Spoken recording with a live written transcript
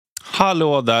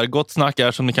Hallå där, Gott Snack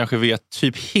är som ni kanske vet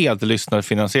typ helt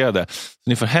lyssnarfinansierade. Så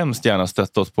ni får hemskt gärna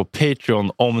stötta oss på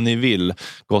Patreon om ni vill.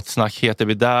 Gott Snack heter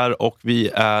vi där och vi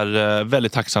är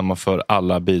väldigt tacksamma för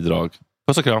alla bidrag.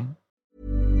 Puss och kram!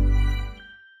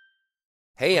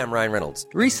 Hey, I'm Ryan Reynolds.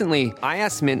 Recently, I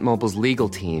asked Mint Mobile's legal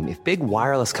team if big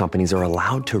wireless companies are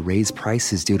allowed to raise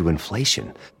prices due to inflation.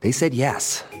 They said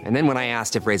yes. And then when I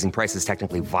asked if raising prices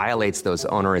technically violates those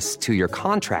onerous two-year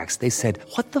contracts, they said,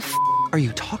 "What the f*** are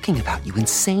you talking about, you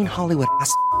insane Hollywood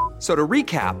ass?" So to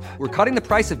recap, we're cutting the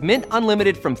price of Mint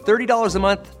Unlimited from $30 a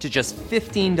month to just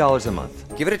 $15 a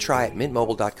month. Give it a try at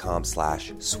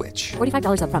mintmobile.com/switch.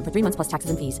 $45 up front for 3 months plus taxes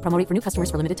and fees. Promo rate for new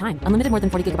customers for limited time. Unlimited more than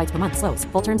 40 gigabytes per month. Slows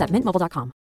full terms at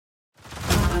mintmobile.com.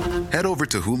 Head over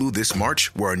to Hulu this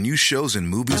March, where our new shows and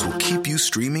movies will keep you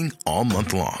streaming all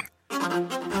month long.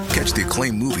 Catch the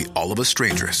acclaimed movie All of Us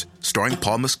Strangers, starring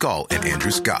Paul Mescal and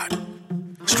Andrew Scott.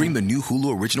 Stream the new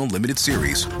Hulu original limited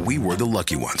series We Were the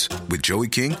Lucky Ones with Joey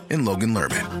King and Logan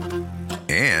Lerman.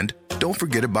 And don't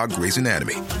forget about Grey's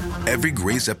Anatomy. Every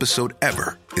Grey's episode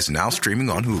ever is now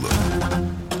streaming on Hulu.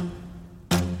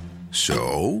 So,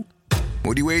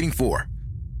 what are you waiting for?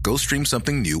 Go stream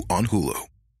something new on Hulu.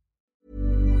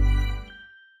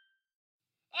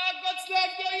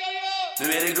 Nu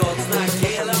är det Gott Snack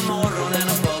hela morgonen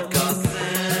och podcasten.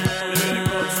 Nu är det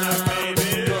Gott Snack, baby.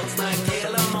 Gott Snack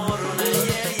hela morgonen,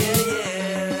 yeah.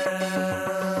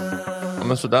 Ja,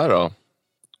 men sådär då.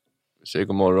 Vi säger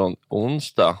god morgon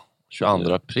onsdag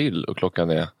 22 april och klockan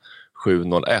är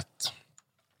 7.01.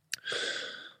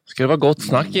 Ska det vara Gott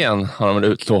Snack igen, har de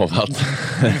utlovat.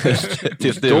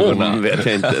 Till stugorna. Vet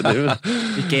jag inte.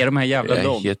 Vilka är de här jävla Jag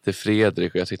dom? heter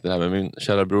Fredrik och jag sitter här med min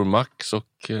kära bror Max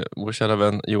och vår kära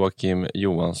vän Joakim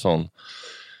Johansson.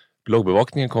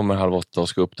 Bloggbevakningen kommer 7:30 och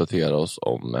ska uppdatera oss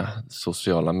om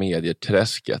sociala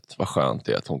medier-träsket. Vad skönt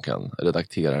det är att hon kan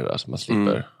redaktera det där så man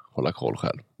slipper hålla koll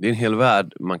själv. Det är en hel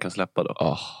värld man kan släppa då.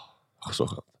 Ja, så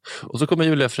skönt. Och så kommer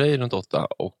Julia Frey runt 8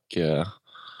 och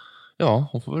ja,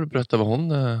 hon får väl berätta vad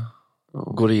hon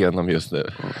går igenom just nu.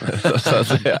 Så att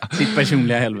säga. Sitt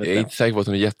personliga helvete. Jag är inte säker på att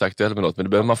hon är jätteaktuell med något, men det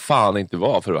behöver man fan inte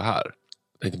vara för att vara här.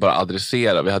 Jag tänkte bara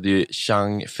adressera. Vi hade ju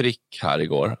Chang Frick här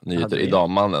igår, nyheter i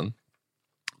Dammannen.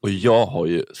 Och jag har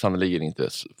ju sannolikt inte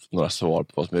några svar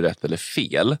på vad som är rätt eller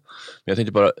fel. Men jag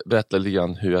tänkte bara berätta lite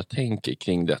grann hur jag tänker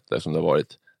kring detta, som det har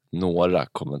varit några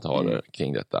kommentarer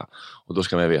kring detta. Och då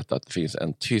ska man veta att det finns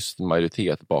en tyst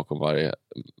majoritet bakom varje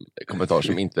kommentar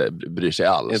som inte bryr sig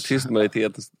alls. En tyst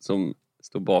majoritet som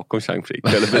står bakom Chang Frick.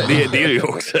 Det är det ju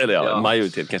också. Eller ja,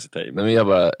 majoritet kanske tar i. Men jag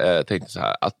bara tänkte så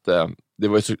här att det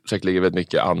var ju säkerligen väldigt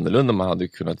mycket annorlunda man hade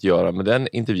kunnat göra med den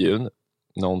intervjun.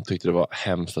 Någon tyckte det var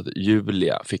hemskt att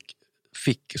Julia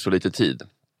fick så lite tid.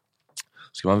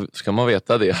 Ska man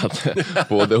veta det att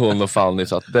både hon och Fanny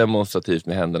satt demonstrativt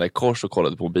med händerna i kors och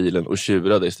kollade på mobilen och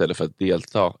tjurade istället för att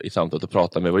delta i samtalet och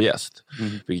prata med vår gäst.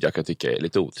 Vilket jag kan tycka är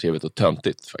lite otrevligt och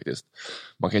töntigt faktiskt.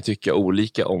 Man kan tycka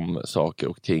olika om saker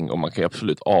och ting och man kan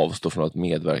absolut avstå från att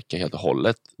medverka helt och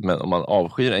hållet. Men om man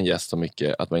avskyr en gäst så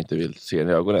mycket att man inte vill se den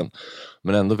i ögonen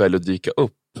men ändå väljer att dyka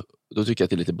upp, då tycker jag att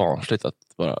det är lite barnsligt att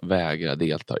bara vägra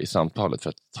delta i samtalet för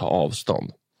att ta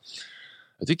avstånd.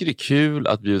 Jag tycker det är kul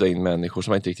att bjuda in människor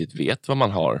som man inte riktigt vet vad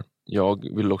man har.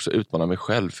 Jag vill också utmana mig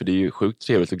själv, för det är ju sjukt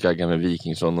trevligt att gagga med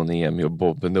Wikingsson och Nemi och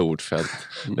Bobbe Nordfeldt.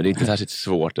 Men det är inte särskilt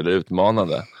svårt eller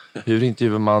utmanande. Hur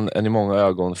intervjuar man en i många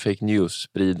ögon fake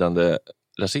news-spridande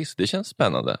rasist? Det känns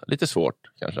spännande. Lite svårt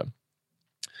kanske.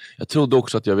 Jag trodde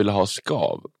också att jag ville ha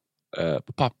skav.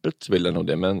 På pappret ville jag nog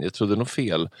det, men jag trodde nog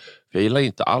fel. För jag gillar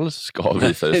inte alls skav,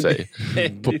 visade det sig.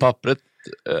 På pappret,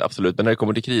 absolut. Men när det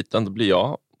kommer till kritan, då blir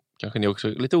jag... Kanske ni också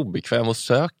lite obekväm och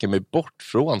söker mig bort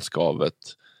från skavet.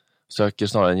 Söker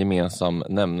snarare en gemensam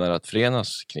nämnare att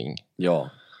förenas kring. Ja,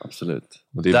 absolut.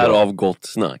 Därav Gott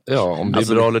Snack. Ja, om det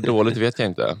är bra eller dåligt vet jag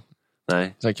inte.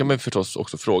 Nej. Sen kan man förstås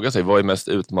också fråga sig, vad är mest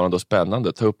utmanande och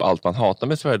spännande? Ta upp allt man hatar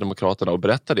med Sverigedemokraterna och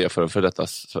berätta det för detta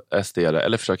SD-are.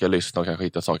 Eller försöka lyssna och kanske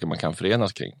hitta saker man kan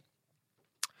förenas kring.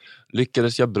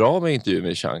 Lyckades jag bra med intervjun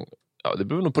med Chang? Ja, det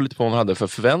beror nog på lite på vad man hade för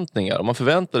förväntningar. Om man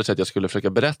förväntade sig att jag skulle försöka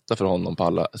berätta för honom på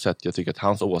alla sätt jag tycker att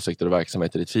hans åsikter och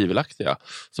verksamheter är tvivelaktiga,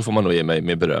 så får man nog ge mig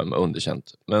med beröm och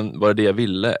underkänt. Men var det jag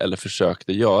ville eller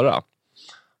försökte göra?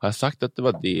 Har jag sagt att det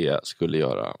var det jag skulle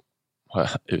göra? Har jag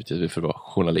utgett mig för att vara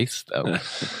journalist?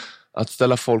 Att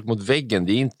ställa folk mot väggen,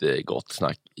 det är inte gott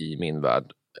snack i min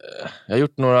värld. Jag har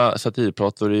gjort några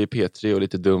satirprator i P3 och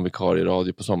lite dum vikarie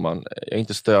radio på sommaren. Jag är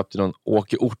inte stöpt i någon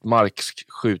Åke Ortmarksk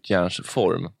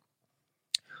skjutjärnsform.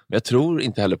 Men jag tror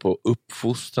inte heller på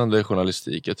uppfostrande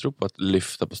journalistik. Jag tror på att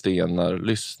lyfta på stenar,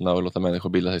 lyssna och låta människor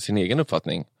bilda sig sin egen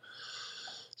uppfattning.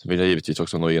 Så vill jag givetvis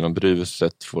också nå igenom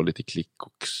bruset, få lite klick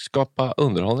och skapa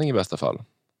underhållning i bästa fall.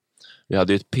 Vi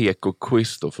hade ju ett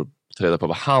PK-quiz då för att ta reda på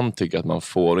vad han tycker att man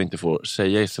får och inte får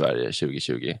säga i Sverige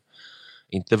 2020.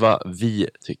 Inte vad vi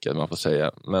tycker att man får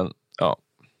säga, men ja.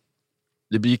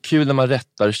 Det blir kul när man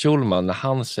rättar Schulman när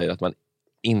han säger att man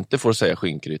inte får säga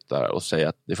skinkryttar och säga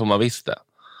att det får man visst det.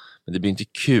 Men det blir inte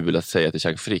kul att säga till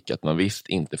Chang Frick att man visst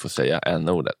inte får säga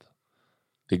n-ordet.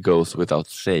 Det goes without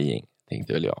saying,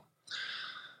 tänkte väl jag.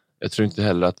 Jag tror inte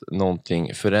heller att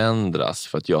någonting förändras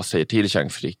för att jag säger till Chang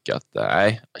Frick att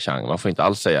nej, Chang, man får inte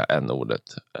alls säga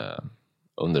n-ordet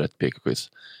under ett PK-quiz.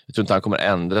 Jag tror inte han kommer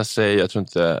ändra sig, jag tror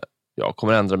inte jag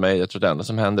kommer ändra mig. Jag tror det enda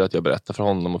som händer är att jag berättar för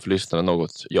honom och för lyssnarna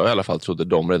något jag i alla fall trodde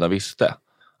de redan visste.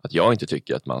 Att jag inte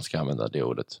tycker att man ska använda det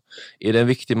ordet. Är det en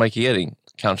viktig markering?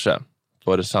 Kanske.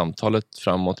 Var det samtalet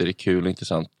framåt? Är det kul,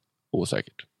 intressant?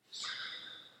 Osäkert.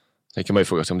 Sen kan man ju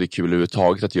fråga sig om det är kul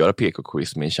överhuvudtaget att göra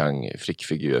PK-quiz med en Chang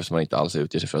Frick-figur som man inte alls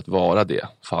utger sig för att vara det.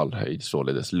 Fallhöjd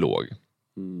således låg.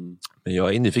 Men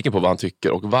jag är nyfiken på vad han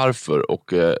tycker och varför.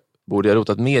 Och borde jag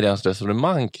rotat mer i hans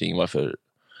resonemang kring varför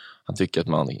han tycker att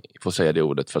man får säga det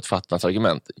ordet för att fatta hans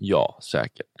argument? Ja,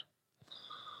 säkert.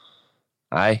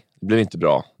 Nej, det blev inte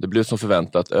bra. Det blev som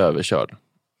förväntat överkörd.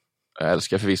 Jag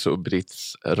älskar förvisso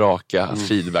Britts raka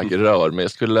feedback-rör, men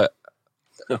jag skulle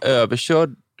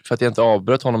överkörd för att jag inte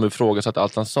avbröt honom och fråga så att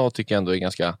allt han sa tycker jag ändå är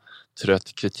ganska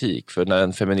trött kritik. För när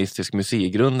en feministisk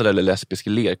museigrundare eller lesbisk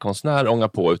lerkonstnär ångar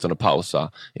på utan att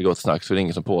pausa i Gott Snack så är det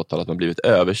ingen som påtalar att man blivit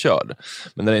överkörd.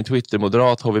 Men när det är en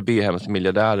Twitter-moderat,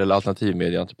 HVB-hemsmiljardär eller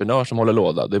alternativmedieentreprenör som håller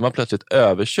låda, då är man plötsligt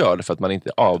överkörd för att man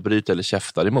inte avbryter eller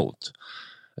käftar emot.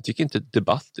 Jag tycker inte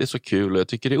debatt är så kul och jag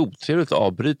tycker det är otrevligt att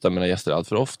avbryta mina gäster allt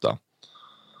för ofta.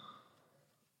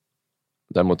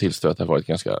 Däremot tillstår jag att det har varit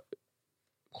ganska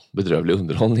bedrövlig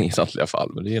underhållning i samtliga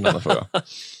fall, men det är en annan fråga.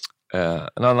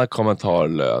 En annan kommentar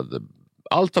löd: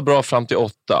 allt var bra fram till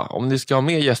 8. Om ni ska ha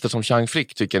mer gäster som Chang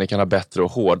Frick tycker jag ni kan ha bättre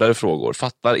och hårdare frågor.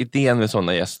 Fattar idén med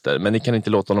sådana gäster, men ni kan inte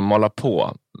låta dem mala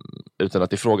på utan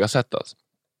att ifrågasättas.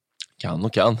 Kan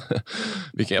och kan.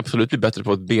 Vi kan absolut bli bättre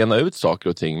på att bena ut saker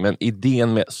och ting, men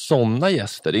idén med sådana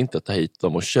gäster är inte att ta hit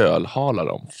dem och kölhala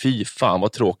dem. Fy fan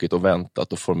vad tråkigt och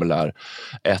väntat och formulär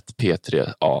 1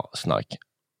 P3A-snack.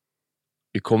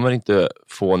 Vi kommer inte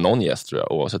få någon gäst tror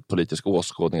jag, oavsett politisk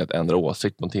åskådning, att ändra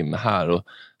åsikt på en timme här, och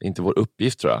det är inte vår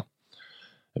uppgift tror jag.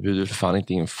 Jag bjuder för fan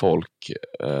inte in folk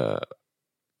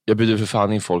jag bjuder för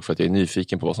fan in folk för att jag är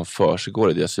nyfiken på vad som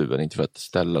försiggår i deras huvuden, inte för att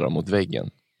ställa dem mot väggen.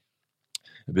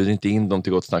 Jag bjuder inte in dem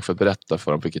till Gott Snack för att berätta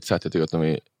för dem på vilket sätt jag tycker att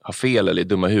de har fel eller är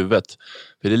dumma i huvudet.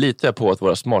 För det litar jag på att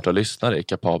våra smarta lyssnare är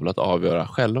kapabla att avgöra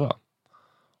själva.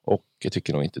 Och jag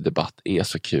tycker nog inte debatt är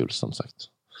så kul som sagt.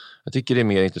 Jag tycker det är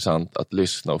mer intressant att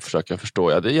lyssna och försöka förstå.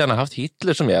 Jag hade gärna haft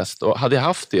Hitler som gäst, och hade jag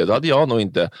haft det då hade jag nog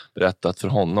inte berättat för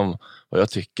honom vad jag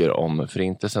tycker om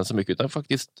förintelsen så mycket, utan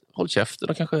faktiskt hållit käften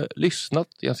och kanske lyssnat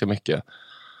ganska mycket.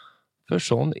 För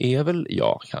sån är väl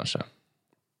jag kanske.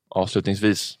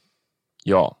 Avslutningsvis,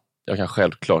 ja, jag kan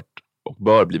självklart och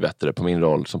bör bli bättre på min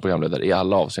roll som programledare i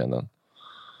alla avseenden.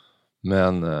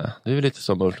 Men det är väl lite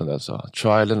som Ulf Lundell sa.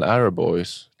 Trial and error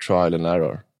boys, trial and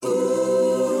error.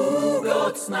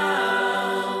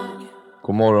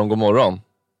 God morgon, god morgon.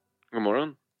 God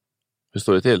morgon. Hur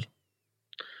står det till?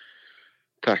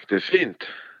 Tack, det är fint.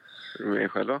 Är du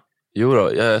med själva? Jo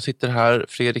då, jag sitter här,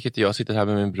 Fredrik heter jag, sitter här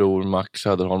med min bror Max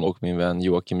Söderholm och min vän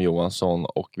Joakim Johansson,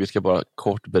 och vi ska bara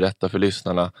kort berätta för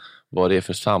lyssnarna vad det är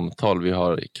för samtal vi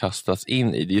har kastats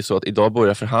in i. Det är ju så att idag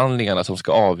börjar förhandlingarna som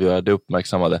ska avgöra det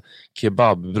uppmärksammade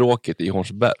kebabbråket i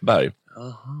Hornsberg.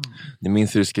 Ni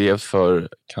minns hur det skrevs för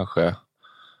kanske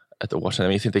ett år sedan, jag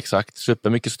minns inte exakt.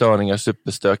 Supermycket störningar,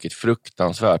 superstökigt,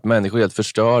 fruktansvärt. Människor är helt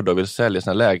förstörda och vill sälja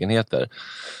sina lägenheter,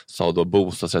 sa då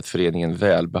bostadsrättsföreningen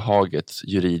Välbehagets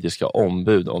juridiska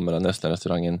ombud om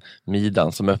Mellanösternrestaurangen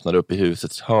Midan som öppnade upp i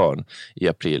husets hörn i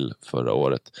april förra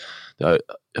året. Det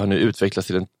har nu utvecklats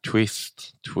till en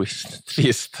twist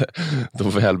då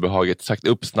Välbehaget sagt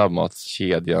upp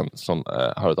snabbmatskedjan som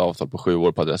har ett avtal på 7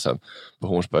 år på adressen på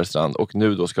Hornsbergsstrand, och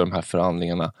nu då ska de här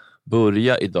förhandlingarna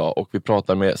börja idag, och vi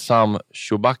pratar med Sam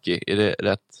Shubaki, är det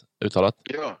rätt uttalat?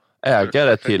 Ja.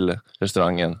 Ägare till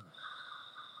restaurangen.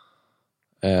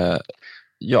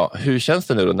 Ja, hur känns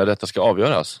det nu då när detta ska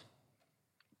avgöras?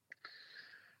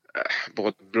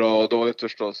 Både bra och dåligt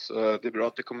förstås. Det är bra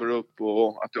att det kommer upp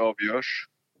och att det avgörs.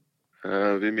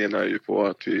 Vi menar ju på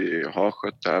att vi har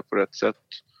skött det här på rätt sätt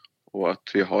och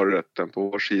att vi har rätten på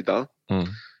vår sida.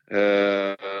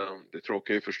 Det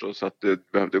tråkiga är ju förstås att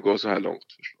det behövde gå så här långt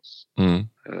förstås.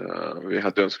 Vi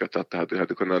hade önskat att det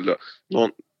hade kunnat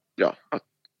att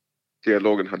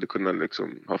dialogen hade kunnat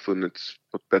liksom ha funnits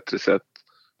på ett bättre sätt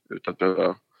utan att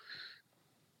behöva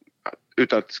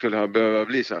utan att det skulle behöva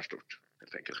bli så här stort,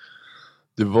 helt enkelt.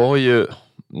 Det var ju,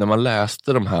 när man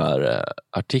läste de här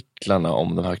artiklarna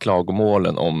om de här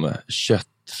klagomålen om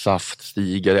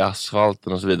köttsaftstigar i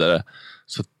asfalten och så vidare,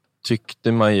 så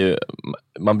tyckte man ju,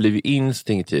 man blev ju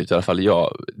instinktivt, i alla fall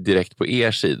jag, direkt på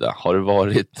er sida. Har det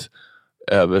varit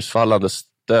översvallande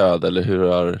stöd eller hur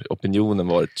har opinionen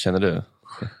varit, känner du?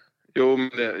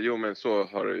 Jo, men så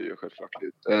har det ju självklart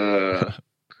blivit.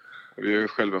 Vi har ju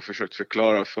själva försökt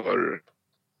förklara för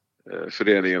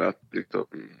föreningen att liksom,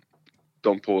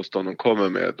 de påståenden de kommer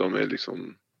med, de är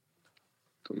liksom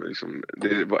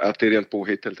att det är rent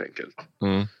påhitt, helt enkelt.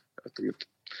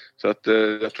 Så att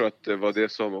jag tror att det var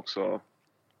det som också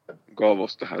gav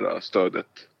oss det här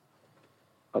stödet.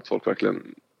 Att folk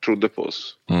verkligen trodde på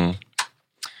oss.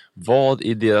 Vad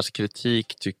i deras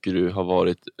kritik tycker du har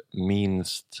varit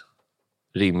minst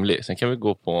rimligt? Sen kan vi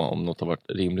gå på om något har varit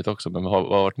rimligt också, men vad har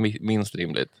varit minst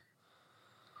rimligt?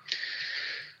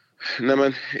 Nej,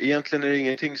 men egentligen är det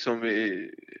ingenting som vi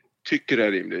tycker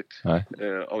är rimligt.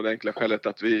 Av det enkla skälet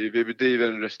att vi bedriver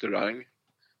en restaurang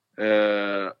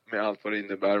med allt vad det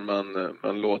innebär.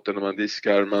 Man låter när man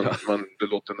diskar, det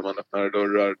låter när man öppnar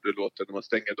dörrar, det låter när man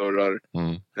stänger dörrar.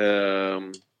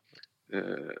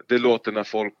 Det låter när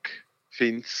folk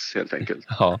finns, helt enkelt,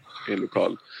 i en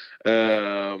lokal.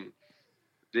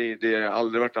 Det har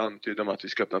aldrig varit antytt om att vi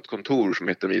ska öppna ett kontor som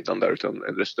heter Middagen där, utan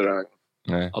en restaurang.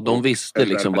 Ja, de visste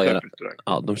liksom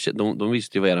de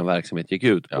visste ju vad er verksamhet gick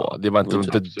ut på. Ja, det var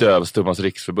inte Dövstummans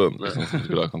riksförbund liksom, som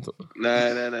skulle ha kontor.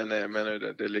 Nej, men det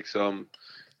är liksom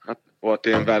att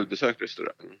det är en välbesökt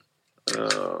restaurang.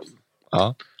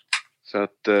 Så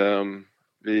att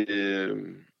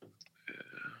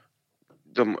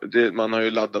man har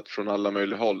ju laddat från alla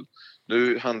möjliga håll.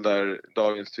 Nu handlar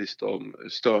dagens tvist om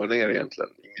störningar egentligen,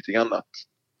 ingenting annat.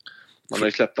 Man har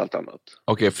ju släppt allt annat.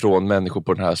 Okej, från människor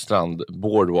på den här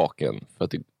boardwalken, för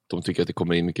att de tycker att det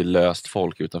kommer in mycket löst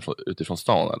folk utifrån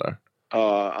stan, eller?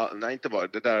 Nej, inte bara.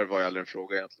 Det där var ju aldrig en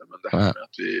fråga egentligen. Men det här med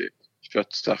att vi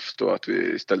köttsaft och att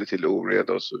vi ställer till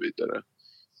oreda och så vidare.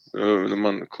 När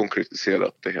man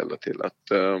konkretiserat det hela till att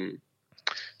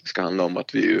det ska handla om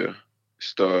att vi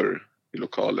stör i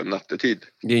lokalen nattetid.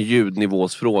 Det är en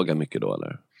ljudnivåsfråga mycket då,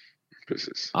 eller?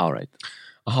 Precis. All right.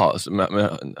 Jaha, men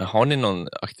har ni någon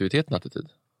aktivitet nattetid?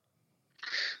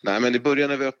 Nej, men i början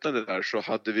när vi öppnade där så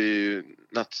hade vi ju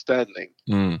nattstädning.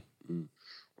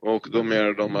 Och då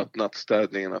menade de att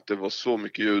nattstädningen, att det var så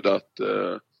mycket ljud att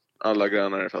alla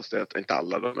grannar i fastigheten, inte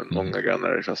alla då, men många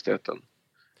grannar i fastigheten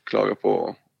klagar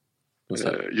på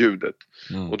ljudet.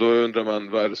 Och då undrar man,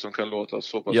 vad är det som kan låta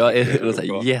så pass? Jag är en sån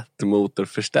här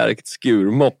jättemotorförstärkt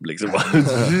skurmopp liksom.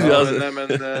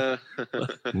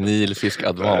 Nilfisk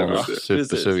Advance,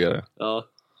 supersugare. Ja.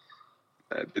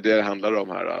 Det handlar om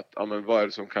här, att vad är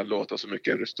det som kan låta så mycket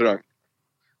i en restaurang?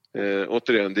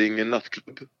 Återigen, det är ingen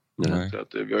nattklubb. Så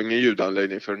att, vi har ingen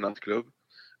ljudanläggning för en nattklubb.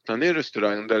 Utan det är en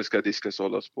restaurang där det ska diskas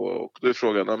hållas på. Och då är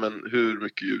frågan, hur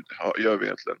mycket ljud gör vi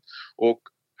egentligen? Och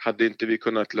hade inte vi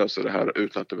kunnat lösa det här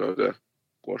utan att det behövde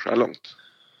gå så här långt?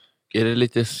 Är det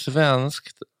lite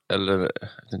svenskt, eller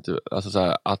alltså så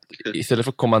här, att istället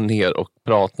för att komma ner och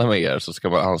prata med er så ska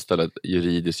man anställa ett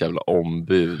juridiskt jävla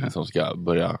ombud som ska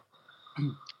börja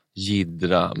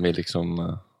jiddra med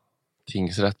liksom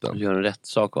tingsrätten? Gör en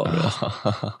rättssak av det.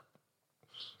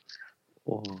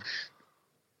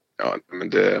 Ja, men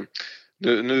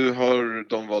nu har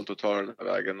de valt att ta den här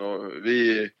vägen, och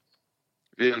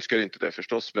vi önskar inte det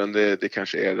förstås, men det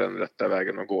kanske är den rätta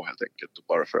vägen att gå, helt enkelt,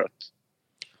 bara för att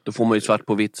då får man ju svart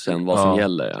på vitt sen vad som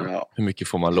gäller. Ja. Hur mycket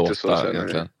får man låta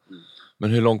egentligen? Men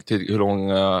hur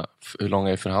långa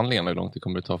är förhandlingarna? Hur lång tid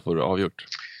kommer det ta för att avgjort?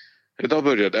 Idag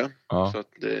började så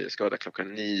att det ska vara där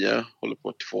 9:00, håller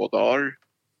på 2 dagar.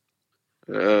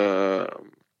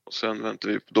 Och sen väntar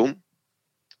vi på dom.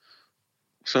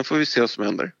 Sen får vi se vad som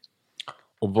händer.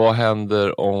 Och vad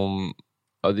händer om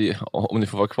ni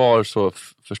får vara kvar, så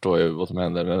förstår jag vad som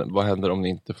händer. Men vad händer om ni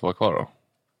inte får vara kvar då?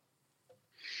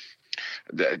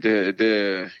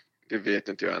 Det vet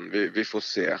inte jag än. Vi får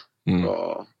se.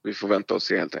 Vi får vänta och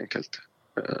se, helt enkelt.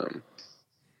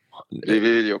 Vi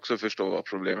vill ju också förstå vad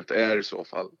problemet är i så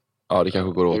fall. Ja, det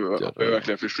kanske går åt. Vi har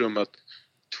verkligen försummat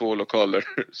 2 lokaler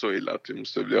så illa att vi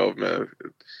måste bli av med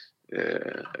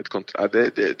ett kontrakt.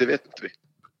 Det vet inte vi.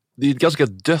 Det är ett ganska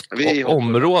dött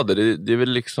område. Det är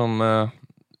väl liksom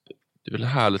det är väl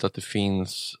härligt att det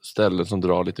finns ställen som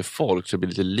drar lite folk, så det blir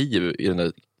lite liv i den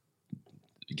där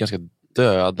ganska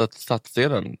döda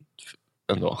stadsdelen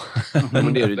ändå.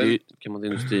 Men det är kan man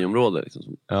ett industriområde liksom,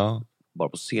 som bara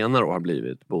på senare år har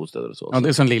blivit bostäder och så. Ja, det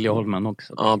är som Liljeholmen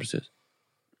också. Ja, precis.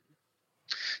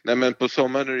 Nej, men på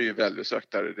sommaren är det ju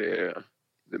välbesökt där.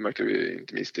 Det märkte vi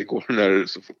inte minst igår när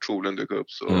så fort solen dök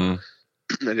upp så är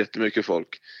det jättemycket folk.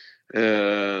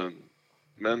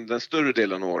 Men den större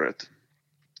delen av året,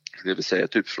 det vill säga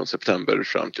typ från september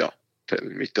fram till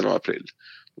mitten av april,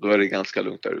 då är det ganska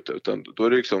lugnt där ute. Utan då är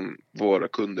det liksom våra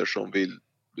kunder som vill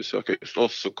besöka just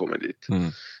oss och kommer dit.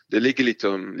 Det ligger lite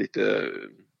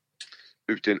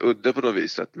ute i en udde på något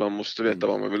vis. Att man måste veta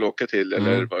vad man vill åka till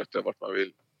eller vart man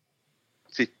vill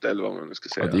sitta eller vad man nu ska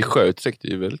säga. Ja, det är sjöutsikt,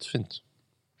 det är väldigt fint.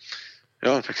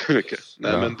 Ja, tack så mycket.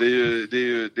 Nej, men det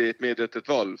är ett medvetet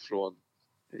val från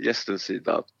gästens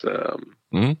sida att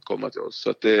komma till oss. Så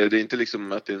att det är inte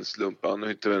liksom att det är en slump. Han har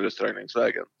inte en restaurang längs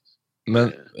vägen.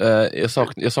 Men jag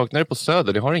saknar det på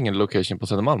Söder. Det har ingen location på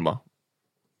Södermalm, va?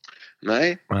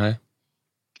 Nej.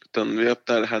 Utan vi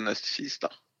öppnar härnäst Kista.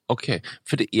 Okej,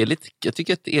 för det är lite, jag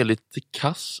tycker att det är lite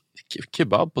kass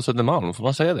kebab på Södermalm, får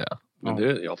man säga det? Men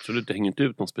det absolut, det hänger inte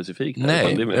ut något specifikt.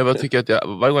 Nej, jag bara tycker att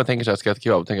varje gång jag tänker så här, ska jag äta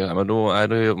kebab, tänker jag, men då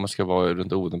man ska vara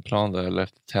runt Odenplan där, eller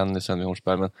efter tennisen vid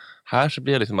Hornsberg. Men här så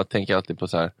blir det liksom att tänka alltid på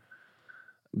så här,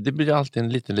 det blir alltid en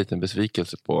liten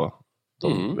besvikelse på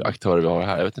de aktörer vi har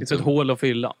här. Jag vet inte. Det är ett hål att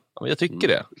fylla. Ja, jag tycker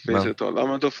det. Men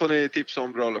då får ni tips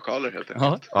om bra lokaler helt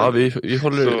enkelt. Ja, vi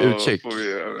håller utkik. Så får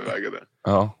vi överväga det.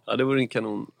 Ja, det vore en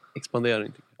kanon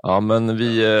expandering. Ja, men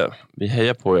vi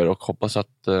hejar på er och hoppas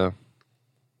att det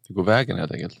går vägen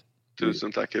helt enkelt.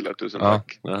 Tusen tack killar,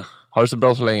 tack. Ja. Ha det så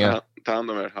bra så länge. Ta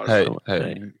hand om er.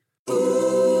 Hej.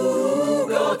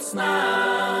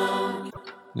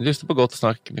 Ni lyssnar på Gott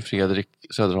Snack med Fredrik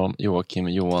Söderholm, Joakim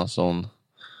Johansson,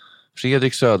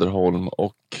 Fredrik Söderholm,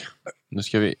 och nu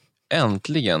ska vi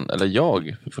äntligen, eller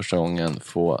jag för första gången,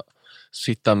 få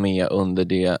sitta med under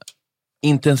det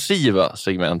intensiva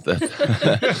segmentet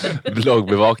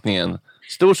bloggbevakningen.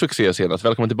 Stor succé senast.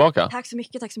 Välkommen tillbaka. Tack så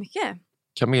mycket.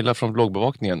 Camilla från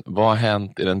bloggbevakningen. Vad har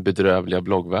hänt i den bedrövliga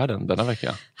bloggvärlden denna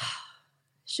vecka?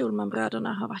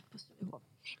 Schulmanbröderna har varit på Sturehof.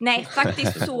 Nej,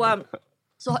 faktiskt så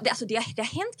alltså det har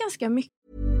hänt ganska mycket.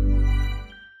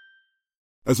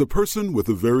 As a person with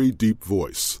a very deep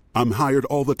voice, I'm hired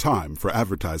all the time for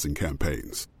advertising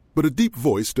campaigns. But a deep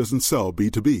voice doesn't sell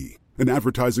B2B, and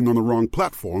advertising on the wrong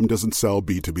platform doesn't sell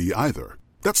B2B either.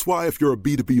 That's why if you're a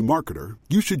B2B marketer,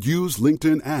 you should use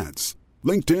LinkedIn ads.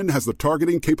 LinkedIn has the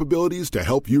targeting capabilities to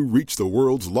help you reach the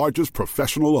world's largest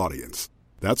professional audience.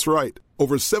 That's right,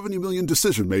 over 70 million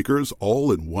decision makers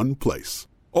all in one place.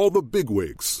 All the big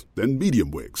wigs, then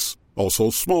medium wigs, also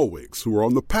small wigs who are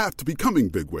on the path to becoming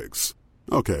big wigs.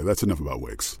 Okay, that's enough about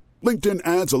wigs. LinkedIn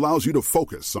ads allows you to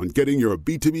focus on getting your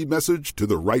B2B message to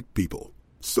the right people.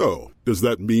 So, does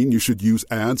that mean you should use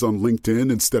ads on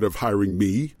LinkedIn instead of hiring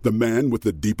me, the man with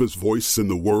the deepest voice in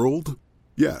the world?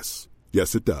 Yes.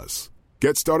 Yes, it does.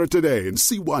 Get started today and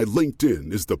see why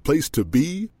LinkedIn is the place to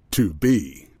be to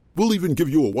be. We'll even give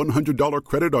you a $100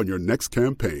 credit on your next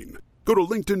campaign. Go to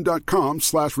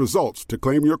linkedin.com/results to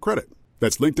claim your credit.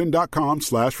 That's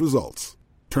linkedin.com/results.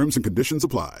 Terms and conditions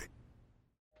apply.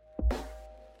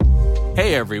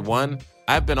 Hey everyone,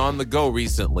 I've been on the go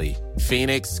recently.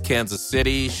 Phoenix, Kansas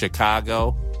City,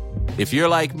 Chicago. If you're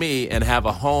like me and have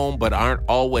a home but aren't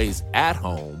always at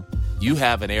home, you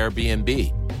have an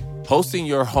Airbnb. Hosting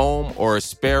your home or a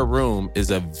spare room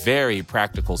is a very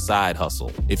practical side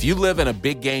hustle. If you live in a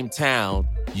big game town,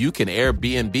 you can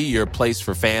Airbnb your place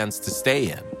for fans to stay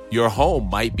in. Your home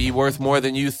might be worth more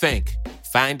than you think.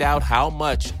 Find out how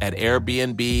much at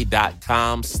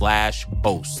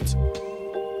airbnb.com/host.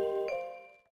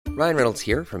 Ryan Reynolds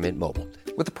here from Mint Mobile.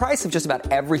 With the price of just about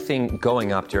everything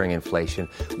going up during inflation,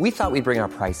 we thought we'd bring our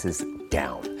prices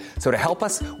down. So to help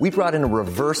us, we brought in a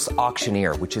reverse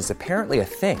auctioneer, which is apparently a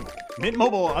thing. Mint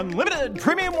Mobile Unlimited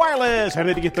Premium Wireless. How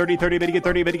to get 30, 30, how to get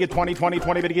 30, how to get 20, 20,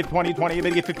 20, how to get 20, 20, how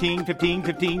to get 15, 15,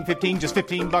 15, 15, just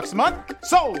 $15 a month?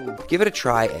 Sold! Give it a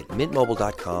try at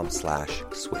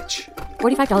mintmobile.com/switch.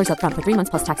 $45 up front for 3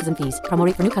 months plus taxes and fees. Promo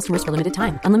rate for new customers for limited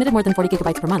time. Unlimited more than 40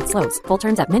 gigabytes per month. Slows full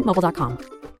terms at mintmobile.com.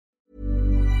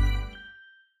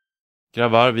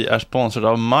 Grabbar, vi är sponsrade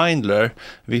av Mindler.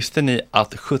 Visste ni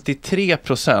att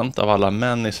 73% av alla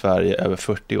män i Sverige över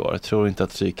 40 år tror inte att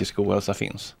psykisk ohälsa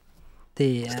finns?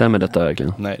 Stämmer detta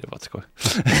verkligen? Nej, det var ett skoj.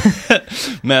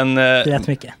 Men, det är rätt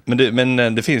mycket.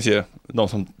 Men det finns ju de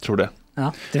som tror det.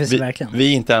 Ja, det finns verkligen.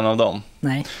 Vi är inte en av dem.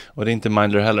 Nej. Och det är inte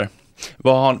Mindler heller.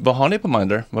 Vad har ni på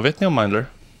Mindler? Vad vet ni om Mindler?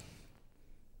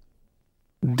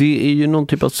 Det är ju någon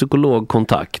typ av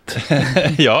psykologkontakt.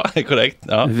 Ja, korrekt.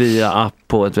 Ja. Via app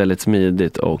på ett väldigt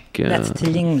smidigt och...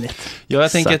 lättillgängligt. Ja,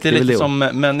 jag tänker att det är lite som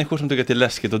människor som tycker att det är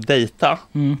läskigt att dejta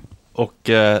och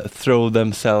throw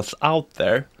themselves out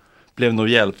there blev nog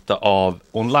hjälpta av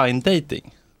online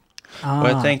dating. Och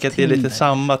jag tänker att det är lite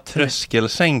samma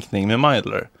tröskelsänkning med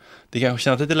Mindler. Det kanske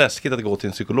känns lite läskigt att gå till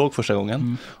en psykolog första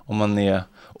gången. Om man är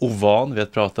ovan vid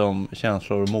att prata om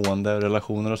känslor och mående,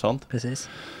 relationer och sånt. Precis.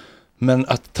 Men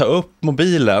att ta upp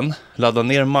mobilen, ladda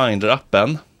ner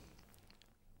Mindler-appen,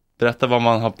 berätta vad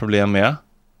man har problem med,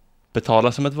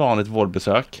 betala som ett vanligt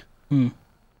vårdbesök.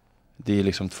 Det är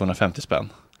liksom 250 spänn.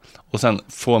 Och sen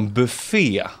få en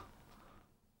buffé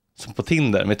som på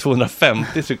Tinder med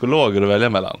 250 psykologer att välja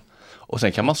mellan. Och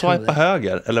sen kan man swipa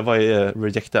höger. Eller vad är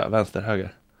rejecta? Vänster,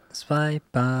 höger?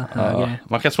 Swipa höger. Ja.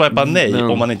 Man kan swipa nej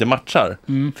om man inte matchar.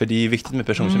 För det är ju viktigt med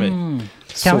personkemi.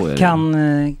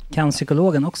 Kan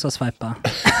psykologen också swipa?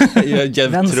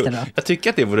 Jag tycker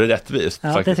att det vore rättvist.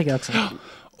 Ja, faktiskt. det tycker jag också.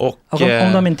 Och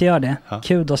om de inte gör det,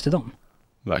 kudos till dem.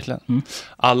 Verkligen.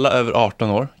 Alla över 18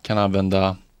 år kan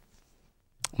använda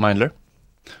Mindler.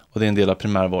 Och det är en del av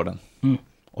primärvården.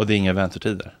 Och det är inga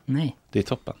väntetider. Nej. Det är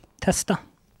toppen. Testa.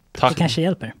 Tack. Det kanske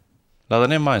hjälper. Ladda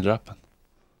ner Mindler-appen.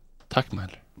 Tack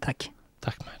Mindler. Tack.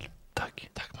 Tack Mindler. Tack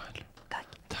Mindler.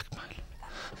 Tack Mindler.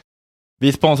 Vi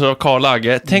är sponsrade av Karl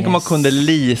Agge. Tänk om man kunde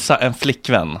leasa en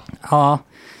flickvän. Ja.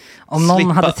 Om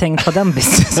någon hade tänkt på den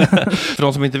businessen. För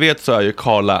de som inte vet så är ju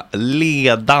Karla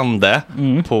ledande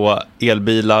på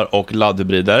elbilar och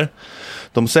laddhybrider.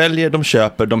 De säljer, de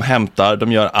köper, de hämtar,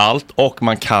 de gör allt och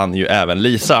man kan ju även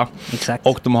leasa. Exakt.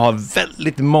 Och de har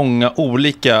väldigt många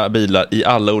olika bilar i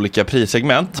alla olika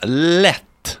prissegment.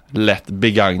 Lätt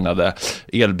begagnade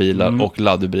elbilar och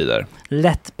laddhybrider.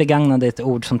 Lätt begagnade är ett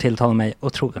ord som tilltalar mig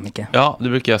otroligt mycket. Ja, det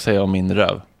brukar jag säga om min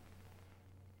röv.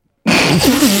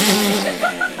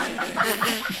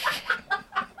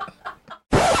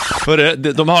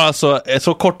 De har alltså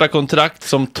så korta kontrakt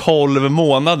som 12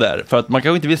 månader. För att man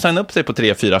kanske inte vill signa upp sig på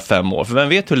 3, 4, 5 år. För vem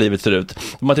vet hur livet ser ut.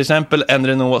 De har till exempel en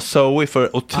Renault Zoe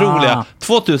för otroliga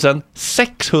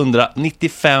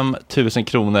 2695 000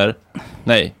 kronor.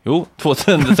 Nej,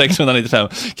 2695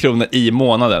 kronor i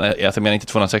månaden. Jag menar inte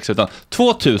 260 utan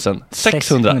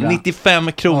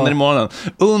 2695 kronor i månaden.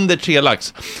 Under 3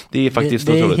 lax. Det är faktiskt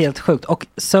det otroligt. Det är helt sjukt. Och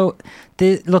så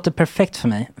det låter perfekt för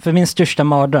mig. För min största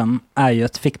mardröm är ju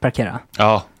att fickparkera.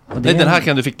 Ja, den här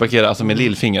kan du fickparkera alltså med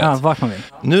lillfingret. Ja, vart man vill.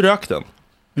 Nu rök den.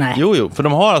 Nej. Jo, för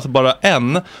de har alltså bara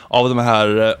en av de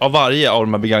här, av varje av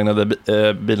de här begagnade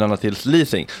bilarna till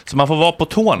leasing. Så man får vara på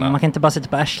tårna. Man kan inte bara sitta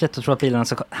på arslet och tro att bilarna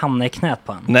ska hamna i knät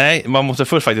på en. Nej, man måste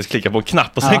först faktiskt klicka på en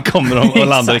knapp och sen kommer de och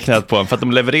landar i knät på en. För att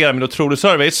de levererar med otrolig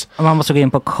service. Och man måste gå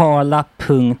in på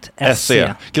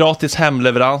karla.se. Gratis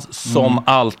hemleverans som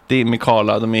alltid med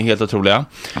Karla. De är helt otroliga.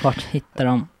 Vart hittar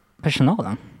de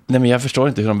personalen? Nej, men jag förstår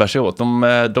inte hur de bär sig åt.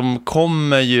 De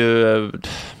kommer ju...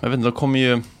 Jag vet inte, de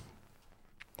kommer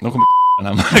den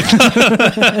här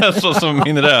marknaden. Så som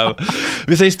min röv.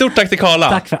 Vi säger stort tack till Karla.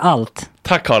 Tack för allt.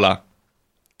 Tack Karla.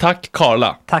 Tack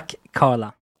Karla. Tack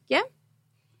Karla.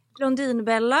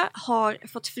 Blondinbella har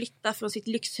fått flytta från sitt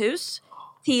lyxhus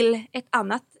till ett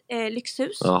annat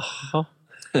lyxhus.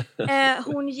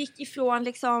 Hon gick ifrån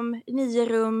liksom 9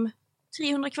 rum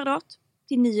 300 kvadrat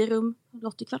till 9 rum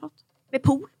 180 kvadrat. Med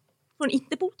pool. Från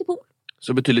inte pool till pool.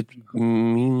 Så betydligt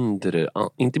mindre,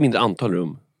 inte mindre antal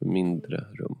rum. Mindre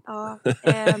rum. Ja,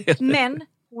 men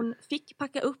hon fick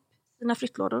packa upp sina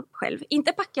flyttlådor själv.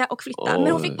 Inte packa och flytta,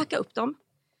 men hon fick packa upp dem.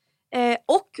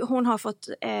 Och hon har fått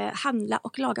handla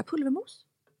och laga pulvermos.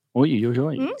 Oj.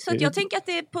 Så att jag tänker att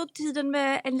det är på tiden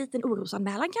med en liten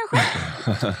orosanmälan kanske.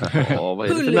 Vad är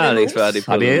det för näringsvärdig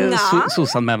pulvermos? Det är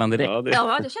sossanmälan direkt. Ja,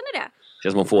 jag känner det.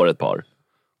 Känns som man får ett par.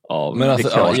 Men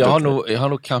alltså, jag har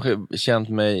nog kanske känt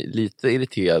mig lite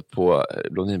irriterad på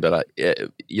Blondinbella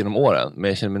genom åren. Men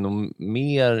jag känner mig nog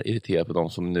mer irriterad på de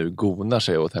som nu gonar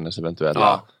sig åt hennes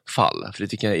eventuella fall. För det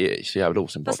tycker jag är så jävla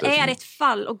osympatiskt. Fast är det ett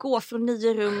fall att gå från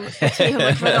 9 rum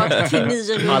 300 kvadrat till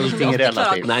 9 rum 180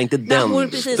 kvadrat? Nej, inte när den. hon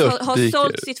precis har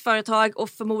sålt sitt företag och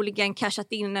förmodligen cashat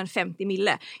in en 50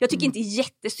 mille. Jag tycker inte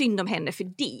jättesynd om henne för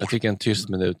det. Jag tycker en tyst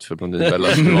minut för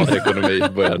Blondinbellas privatekonomi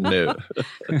börjar nu.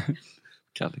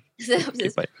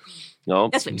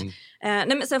 Nej,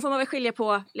 men sen får man väl skilja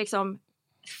på liksom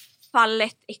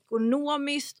fallet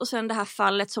ekonomiskt och sen det här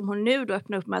fallet som hon nu då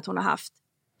öppnar upp med att hon har haft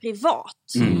privat.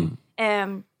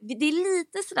 Det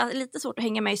är lite svårt att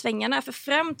hänga med i svängarna, för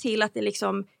fram till att det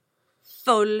liksom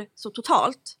föll så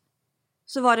totalt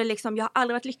så var det liksom, jag har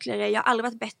aldrig varit lyckligare, jag har aldrig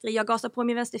varit bättre, jag gasar på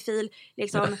min vänsterfil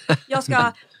liksom, jag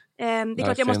ska det är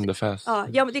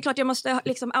klart jag måste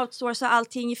liksom outsourca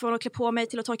allting ifrån att klä på mig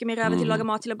till att torka mig röven till att laga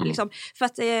mat till att liksom, för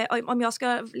att om jag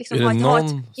ska liksom ha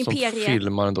ett imperie. Som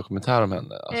filmar en dokumentär om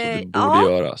henne? Alltså, det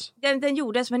borde göras. Den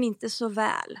gjordes men inte så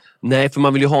väl. Nej, för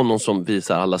man vill ju ha någon som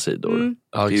visar alla sidor.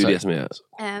 Det är ju det som är.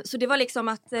 Så det var liksom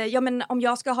att men om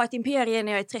jag ska ha ett imperie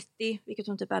när jag är 30, vilket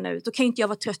hon typ är nu, då kan ju inte jag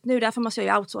vara trött nu, därför måste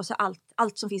jag ju outsourca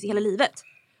allt som finns i hela livet.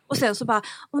 Och sen så bara,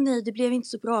 åh nej, det blev inte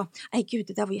så bra. Nej gud,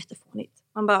 det där var jättefånigt.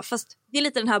 Man bara, fast det är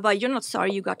lite den här bara, you're not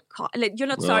sorry you got caught. Eller you're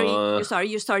not sorry,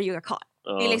 you're sorry you got caught.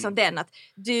 Det är liksom den att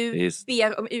du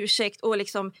ber om ursäkt och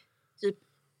liksom typ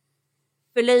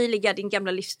förlöjliga din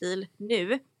gamla livsstil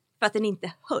nu för att den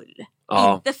inte höll.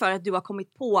 Inte för att du har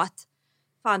kommit på att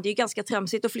fan, det är ju ganska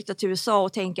tramsigt att flytta till USA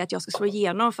och tänka att jag ska slå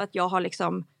igenom för att jag har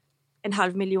liksom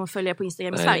 500 000 följare på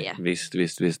Instagram i Sverige. Visst.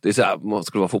 Det är så här, man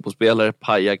skulle vara fotbollsspelare,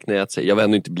 paja knät sig. Jag vill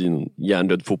ändå inte bli en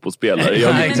hjärndöd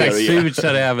fotbollsspelare. Surt så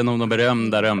det även om de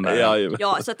berömda römbar.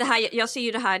 Ja, så att det här, jag ser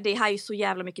ju det här är ju så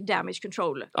jävla mycket damage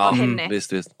control av henne.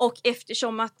 Visst. Och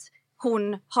eftersom att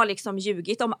hon har liksom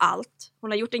ljugit om allt.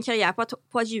 Hon har gjort en karriär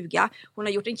på att ljuga. Hon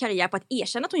har gjort en karriär på att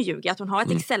erkänna att hon ljuger. Att hon har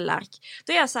ett Excel-ark.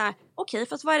 Då är jag så här, okej,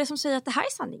 fast vad är det som säger att det här är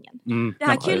sanningen? Det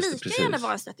här kan ju lika gärna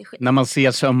vara en strategi. När man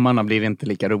ser sömmarna blir det inte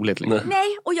lika roligt.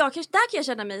 Nej, och där kan jag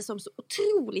känna mig som så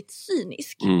otroligt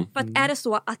cynisk. För att är det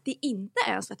så att det inte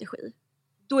är en strategi,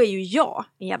 då är ju jag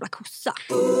en jävla kossa.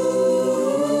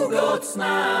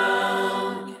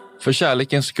 För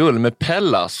kärlekens skull med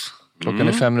Pellas. Klockan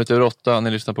är 7:05.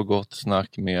 Ni lyssnar på Gott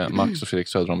snack med Max och Fredrik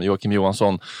Söderholm, Joakim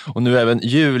Johansson. Och nu även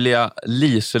Julia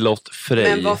Liselott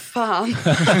Frey. Men vad fan?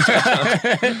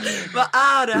 Vad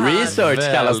är det här?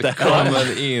 Research kallas det.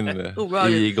 Välkommen in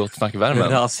i Gott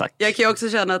snack-värmen. Jag kan ju också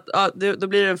känna att då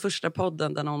blir det den första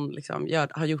podden där någon liksom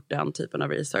har gjort den typen av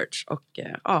research. Och,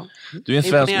 du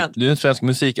är en svensk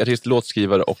musikartist,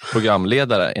 låtskrivare och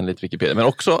programledare enligt Wikipedia. Men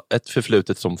också ett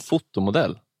förflutet som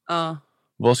fotomodell. Ja.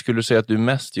 Vad skulle du säga att du är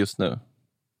mest just nu?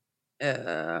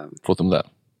 Fotomodell?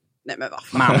 Nej men vad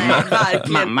fan.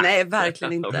 Nej,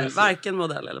 verkligen inte. Varken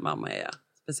modell eller mamma är jag.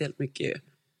 Speciellt mycket ju.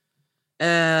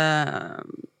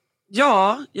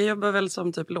 Ja, jag jobbar väl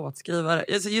som typ låtskrivare.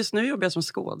 Just nu jobbar jag som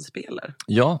skådespelare.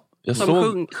 Ja,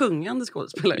 sjungande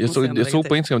skådespelare. Jag såg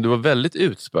på Instagram, du var väldigt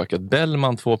utspökad.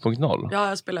 Bellman 2.0. Ja,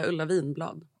 jag spelar Ulla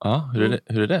Vinblad. Ja,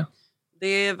 hur är det?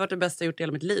 Det har varit det bästa jag gjort i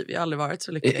hela mitt liv. Jag har aldrig varit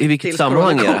så lycklig. I vilket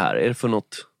sammanhang är det här? Är det för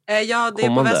något ja, det är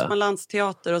kommande? på Västmanlands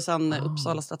teater och sen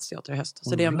Uppsala stadsteater i höst.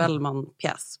 Så det är en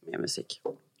Bellman-pjäs med musik.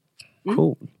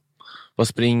 Cool. Vad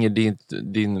springer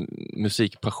din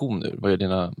musikpassion ur? Vad är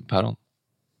dina päron?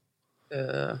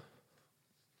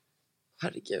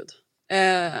 Herregud.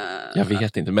 Jag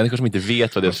vet inte. Människor som inte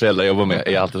vet vad deras föräldrar jobbar med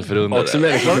är alltid förundrade. Också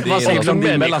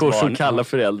människor som kallar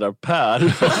föräldrar Per.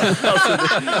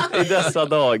 I dessa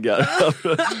dagar.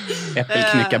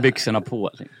 Äppelknycka byxorna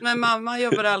på. Men mamma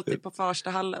jobbade alltid på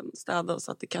Farstahallen. Städade och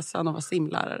satt i kassan och var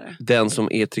simlärare. Den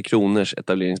som är 3 kronors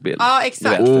etableringsbild. Ja,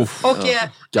 exakt. Och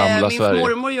min Sverige.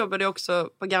 mormor jobbade också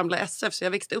på gamla SF. Så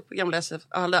jag växte upp på gamla SF.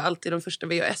 Jag hade alltid de första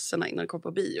VHS-erna innan det kom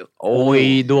på bio.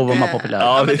 Oj, då var man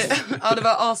populär. Det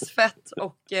var asfett.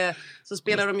 Och så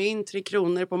spelade de ju in 3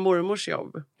 kronor på mormors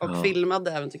jobb. Och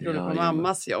filmade även 3 kronor på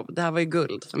mammas jobb. Det här var ju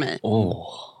guld för mig.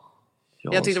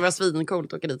 Jag tyckte det var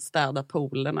svincoolt att åka dit, städa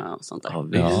poolerna och sånt där.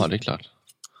 Ja, det är klart.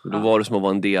 Då var det som att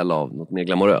vara en del av något mer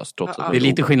glamoröst. Trots att det är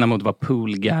lite skillnad mot att vara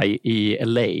pool guy i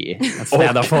LA. Att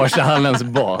städa Farsahallens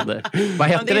bad. Vad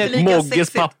heter det?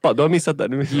 Mogges pappa. Du har missat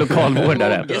det.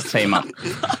 Lokalvårdare, säger man.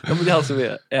 Ja, men det är han som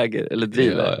äger eller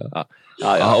driver.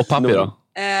 Ja, och pappi då?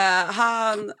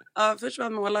 Först var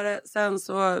han målare. Sen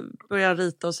så började han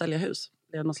rita och sälja hus.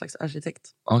 Det är någon slags arkitekt.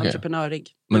 Okay.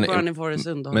 Entreprenörig. Men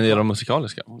är de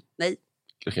musikaliska? Nej.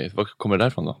 Okej, vad kommer det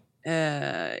därifrån då?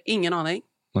 Ingen aning.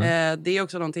 Det är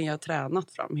också någonting jag har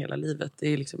tränat fram hela livet. Det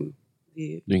är liksom...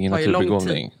 Du är ingen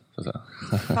naturbegåvning?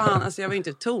 Fan, alltså jag var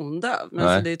inte tondöv. Men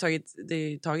alltså, det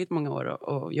har tagit många år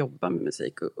att jobba med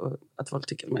musik. Och att folk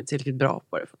tycker att man är tillräckligt bra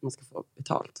på det för att man ska få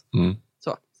betalt.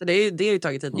 Så det har ju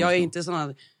tagit tid. Jag är inte sån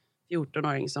här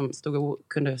 14-åring som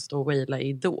kunde stå och waila i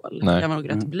Idol. Jag var nog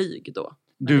rätt blyg då.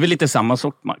 Du är väl lite samma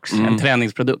sort, Max? En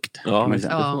träningsprodukt.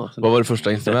 Vad var det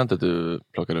första instrumentet du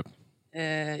plockade upp?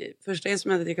 Första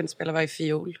instrumentet jag kunde spela var i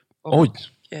fiol.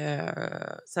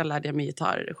 Sen lärde jag mig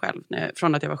gitarr själv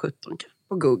från att jag var 17.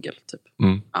 På Google typ.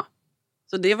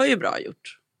 Så det var ju bra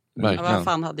gjort. Vad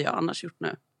fan hade jag annars gjort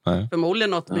nu? Nej. Förmodligen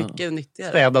något mycket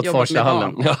nyttigare. Städat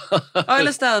Farstahallen.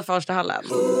 Eller städat Farstahallen.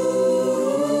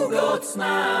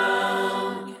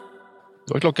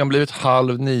 Då har klockan blivit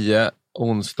 8:30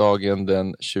 onsdagen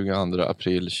den 22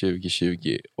 april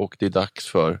 2020. Och det är dags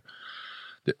för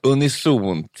det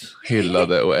unisont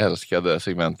hyllade och älskade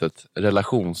segmentet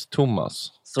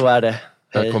Relations-Thomas. Så är det.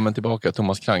 Välkommen tillbaka,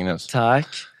 Thomas Krangnes. Tack.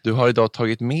 Du har idag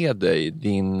tagit med dig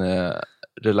din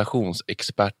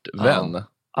relationsexpertvän.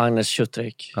 Agnes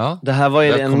Schutterich. Ja. Det här var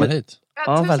ju välkommen hit.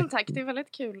 Tusen tack, det är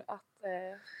väldigt kul att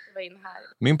kliva in här.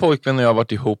 Min pojkvän och jag har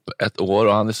varit ihop ett år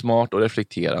och han är smart och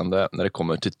reflekterande när det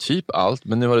kommer till typ allt.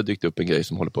 Men nu har det dykt upp en grej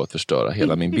som håller på att förstöra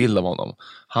hela min bild av honom.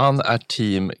 Han är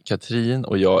team Katrin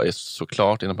och jag är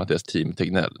såklart inom parentes team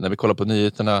Tegnell. När vi kollar på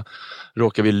nyheterna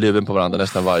råkar vi luven på varandra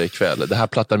nästan varje kväll. Det här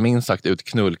plattar minst sagt ut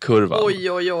knullkurvan.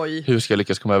 Oj. Hur ska jag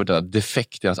lyckas komma över denna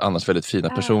defekt i hans annars väldigt fina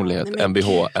personlighet?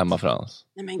 MBH, Emma Frans.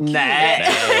 Nej.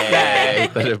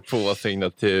 Hittade på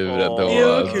signaturen då.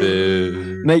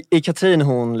 Men är Katrin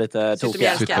hon lite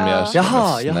tokiga?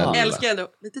 Jaha. Älskar ändå.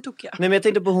 Lite tokiga. Nej, men jag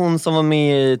tänkte på hon som var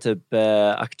med i typ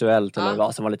Aktuellt eller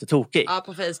vad som var lite tokig. Ja,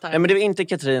 på FaceTime. Nej, men det var inte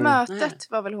Katrin. Mötet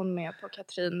var väl hon med på,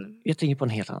 Katrin? Jag tänker på en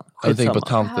helt annan. Jag tänker på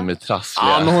tanten med trassliga.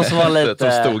 Ja, men hon som var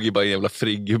lite... Som stod i bara en jävla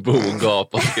friggebo och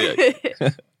gap och skrek.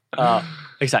 Ja,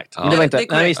 exakt. Ja. Men det var inte... Det är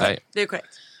korrekt. Nej, det är korrekt.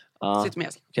 Ja. Sitt med.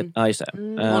 Ja, just det.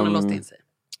 Hon har låst in sig.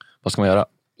 Vad ska man göra?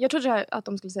 Jag trodde att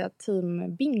de skulle säga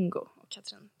team Bingo och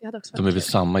Katrin. Det hade också De är väl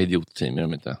samma idiotteam, är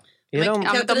de inte? Men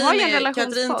de har ju en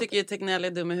relationspodd. Katrin tycker ju Tegnell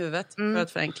är dum i huvudet för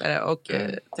att förenkla det. Och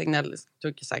Tegnell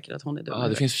tycker säkert att hon är dum i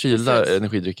huvudet. Det finns kylda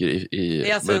energidrycker i...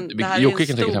 Det är alltså Jocke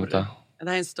kan säkert hämta. Det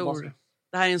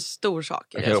här är en stor sak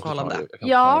i deras förhållande.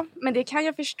 Ja, men det kan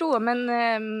jag förstå. Men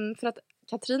för att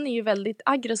Katrin är ju väldigt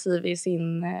aggressiv i sitt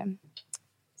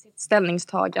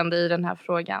ställningstagande i den här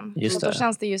frågan. Just och då det.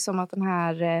 känns det ju som att den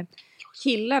här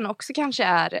killen också kanske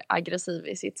är aggressiv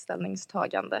i sitt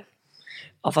ställningstagande.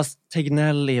 Ja, fast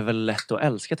Tegnell är väl lätt att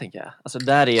älska, tänker jag. Alltså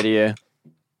där är det ju...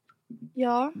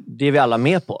 Ja. Det är vi alla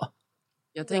med på.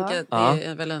 Jag tänker att det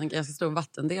är väl en ganska stor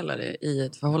vattendelare i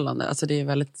ett förhållande. Alltså det är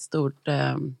väldigt stort,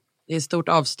 det är stort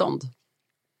avstånd.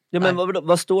 Ja, men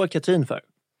vad står Katrin för?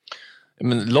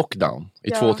 Men lockdown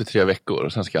i 2 till 3 veckor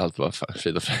och sen ska allt vara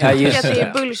frid och fröjd. Ja, Jag tycker att det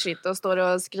är bullshit och står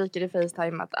och skriker i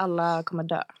FaceTime att alla kommer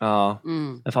dö. Ja,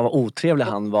 men fan vad otrevlig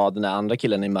han var, den där andra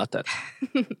killen i mötet.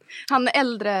 Han är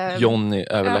äldre... Johnny,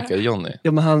 överläkare Johnny.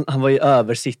 Ja, men han var ju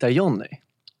översittar-Johnny.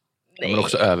 Men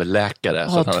också överläkare. Ja,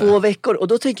 så att 2 veckor. Och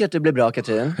då tänker jag att det blir bra,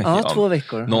 Katrin. Ja, 2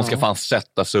 veckor. Någon ska fan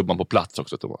sätta subban på plats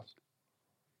också, Thomas.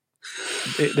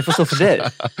 Det får stå för dig.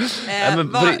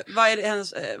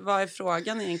 Vad är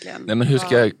frågan egentligen? Nej, men hur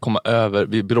ska jag komma över?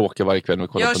 Vi bråkar varje kväll när vi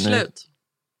kollar på slut.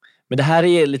 Men det här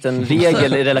är en liten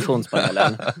regel i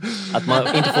relationspanelen. Att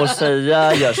man inte får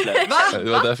säga gör slut. Det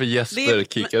var därför Jesper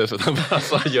kickade så att han bara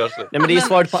sa gör slut. Nej, men det är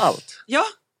svaret på allt. Ja.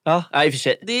 Ja, i och för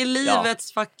sig. Det är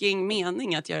livets fucking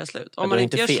mening att göra slut. Om Men man det är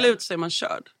inte inte gör fel. slut så är man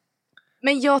körd.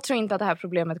 Men jag tror inte att det här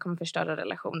problemet kommer förstöra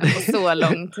relationen på så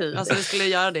lång tid. Alltså det skulle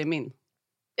göra det i min.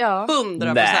 Ja.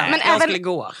 100%. Men Jag skulle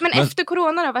gå. Men efter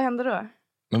corona då, vad händer då?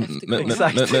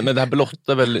 Men det här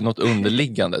blottar väl något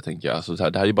underliggande, tänker jag. Alltså, det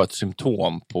här är ju bara ett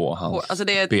symptom på hans Alltså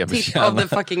det är ett tip bebishjärna. of the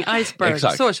fucking iceberg.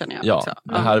 Exakt. Så känner jag också.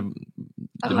 Det här,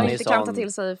 Att man inte kan ta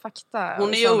till sig fakta.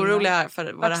 Hon är ju orolig här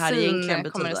för vad det här egentligen betyder.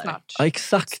 Kommer det snart. Ja,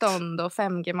 exakt. Stånd och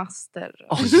 5G-master.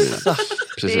 Precis.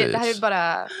 Det här är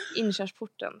bara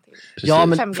inkörsporten till Ja,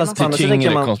 men 5G-master. fast på andra sidan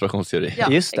kan man... konspirationsteori.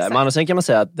 Ja, Just det, exakt. men andra sidan kan man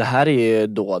säga att det här är ju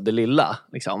då det lilla.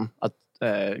 Liksom. Att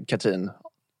Katrin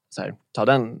så här, tar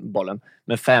den bollen.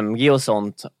 Men 5G och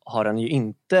sånt har han ju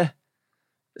inte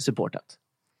supportat.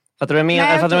 Fattar du vad jag menar?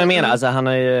 Nej, Fattar du vad jag okej. menar? Alltså, han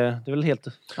är ju... Det är väl helt...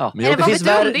 Ja. Men jag- vad vet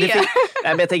du om det? Nej,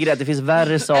 men jag tänker att det finns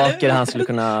värre saker han skulle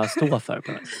kunna stå för.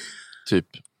 På något. Typ,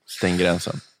 stäng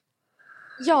gränsen.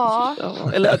 Ja.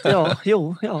 Ja, eller att, ja,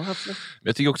 jo, ja, absolut. Men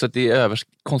jag tycker också att det är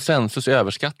konsensus är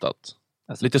överskattat.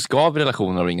 Lite skav i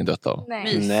relationer har ingen dött av.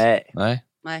 Nej. Nej. Nej,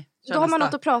 Nej. Då har man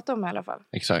något att prata om i alla fall.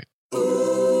 exakt.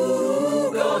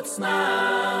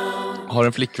 Har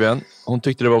en flickvän. Hon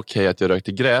tyckte det var okej att jag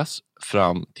rökte gräs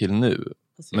fram till nu.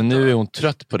 Men nu är hon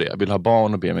trött på det. Vill ha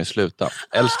barn och ber mig sluta.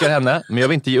 Älskar henne, men jag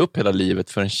vill inte ge upp hela livet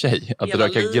för en tjej. Att Hela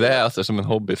röka livet. gräs är som en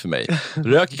hobby för mig.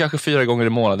 Röker kanske 4 gånger i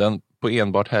månaden på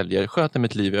enbart helger. Sköter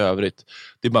mitt liv i övrigt.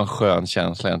 Det är bara en skön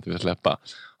känsla jag inte vill släppa.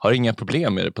 Har inga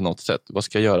problem med det på något sätt. Vad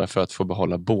ska jag göra för att få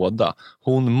behålla båda?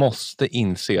 Hon måste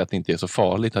inse att det inte är så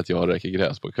farligt att jag röker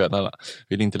gräs på kvällarna.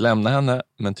 Vill inte lämna henne,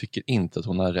 men tycker inte att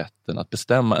hon har rätten att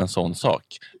bestämma en sån sak.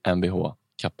 MBH,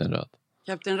 Kapten Röd.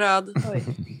 Kapten Röd,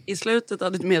 i slutet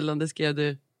av ditt meddelande skrev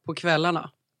du på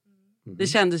kvällarna. Det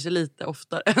kändes ju lite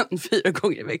oftare än 4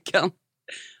 gånger i veckan.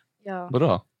 Ja.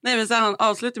 Vadå? Nej, men så han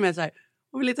avslutar med så här: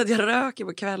 hon vill inte att jag röker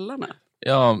på kvällarna.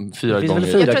 Ja, 4 Det finns gånger.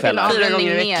 väl 4 Jag tror att det är kvällar. en 4 avvägning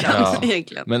gånger i veckan Ja.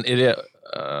 egentligen. Men är det...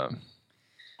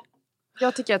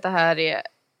 Jag tycker att det här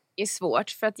är svårt.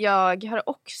 För att jag har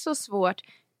också svårt...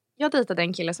 Jag dejtade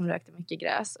en kille som rökte mycket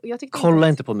gräs. Och jag tyckte Kolla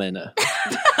inte på mig nu.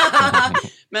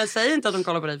 Men säg inte att de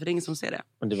kollar på dig, för det är ingen som ser det.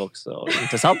 Men det var också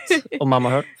intressant. Och mamma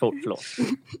hör. Förlåt.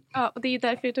 Ja, och det är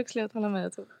därför det tog slut mellan mig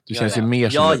och Tor. Du känns ju mer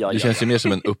som, Ja. du känns ju mer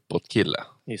som en uppåt-kille.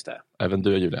 Just det. Även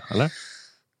du, Julia, eller?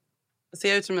 Ser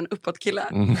jag ut som en uppåt-kille?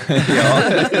 Ja,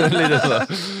 lite så.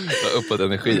 Uppåt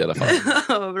energi i alla fall.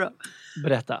 Vad bra.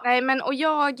 Berätta. Nej, men och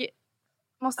jag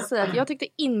måste säga att jag tyckte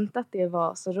inte att det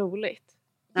var så roligt.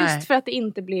 Nej. Just för att det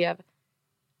inte blev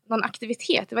någon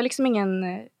aktivitet. Det var liksom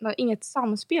inget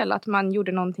samspel att man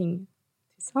gjorde någonting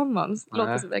tillsammans. Det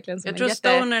låter så verkligen som jag tror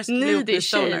stoners skulle ihop med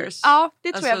stoners. Ja,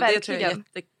 det tror jag verkligen. Det tror jag är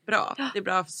jättebra. Det är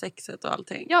bra för sexet och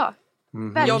allting. Ja,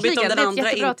 verkligen. Jobbigt om den det är andra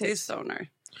jättebra inte är tips. stoner.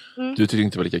 Du tyckte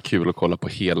inte det var lika kul att kolla på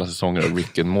hela säsonger av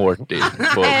Rick and Morty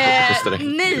på sträck?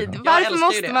 Nej, varför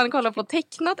måste man kolla på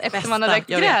tecknat efter man har rökt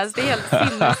gräs? Det är helt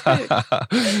sinnessjukt.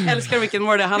 Jag älskar Rick and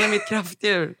Morty, han är mitt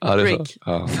kraftdjur. Ja, det är Rick. så.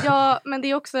 Ja. Ja, men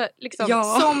det är också liksom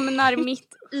somnar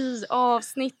mitt i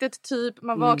avsnittet typ.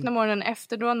 Man vaknar morgonen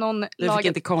efter, då har någon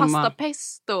lagat pasta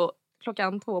pesto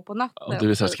 2:00 på natten. Och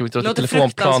du är så här, ska vi dra till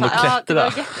telefonplan och klättra? Ja, det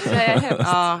var jättehemskt.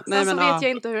 Ja, Sen så vet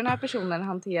jag inte hur den här personen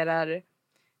hanterar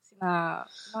sina...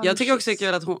 Jag tycker också det är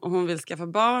kul att hon vill skaffa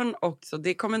barn också.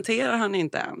 Det kommenterar han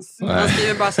inte ens. Han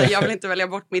skriver bara så här, jag vill inte välja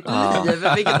bort mitt liv.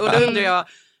 Och då undrar jag,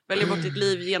 välja bort ditt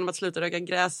liv genom att sluta röka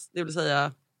gräs, det vill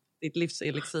säga ditt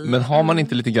livselixir. Men har man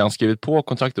inte lite grann skrivit på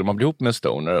kontraktet om man blir ihop med en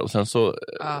stoner och sen så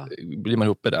blir man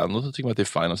ihop med den och så tycker man att det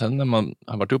är fine och sen när man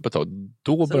har varit upp ett tag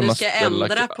då börjar man ställa... Så du ska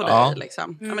ändra på dig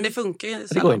liksom. Ja, men det funkar ju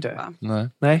det går inte.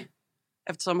 Nej.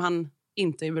 Eftersom han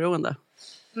inte är beroende.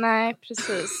 Nej,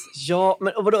 precis. Ja,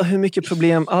 men vadå, hur mycket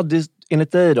problem hade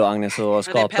enligt dig då, Agnes, så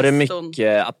skapar det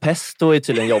mycket... Pesto är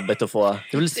tydligen jobbigt att få. Det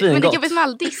är väl svingott. Men det är jobbigt med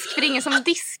all disk, för det är ingen som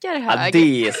diskar här. Ja,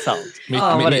 det är sant.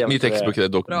 Mitt ex brukade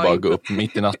dock bara gå upp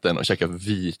mitt i natten och käka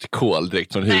vitkål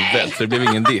direkt från huvudet. Så det blev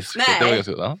ingen disk. Det var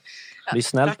ganska, det är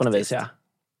snällt på något vis, ja.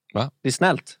 Va? Det är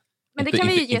snällt. Men det kan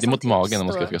vi ju ge inte mot magen om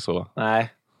man ska sova.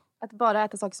 Nej. Att bara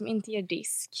äta saker som inte ger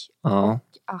disk. Ja. Och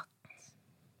att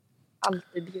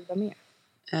alltid bjuda med.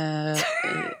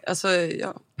 Alltså,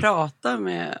 prata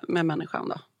med människan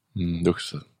då. Det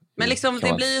också. Men liksom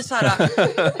det blir ju så här.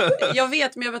 Jag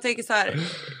vet, men jag bara tänker så här.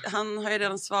 Han har ju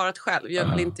redan svarat själv.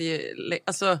 Jag vill inte,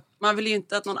 alltså, man vill ju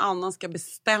inte att någon annan ska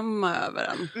bestämma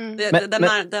över en.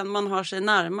 Den man har sig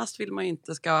närmast vill man ju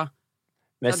inte ska.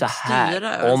 Men så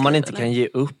här, om man inte kan ge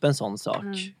upp en sån sak.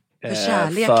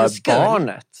 För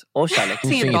barnet och kärlek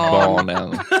till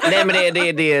barnen. Nej, men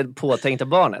det är påtänkta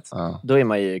barnet. Då är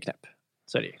man ju knäpp.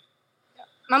 Så är det ju.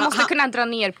 Man måste kunna dra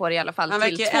ner på det i alla fall. Han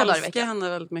till 2 dagar i veckan. Han älskar henne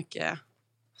väldigt mycket.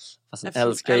 Fast han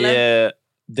älskar ju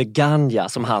the ganja,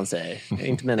 som han säger.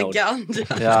 Inte mina ord.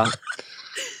 Ja.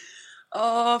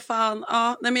 Fan.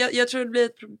 Nej, men jag tror det blir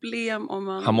ett problem om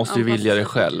man... Han måste ju vilja det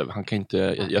själv. Han kan inte,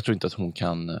 jag tror inte att hon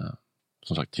kan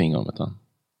som sagt tvinga honom. Utan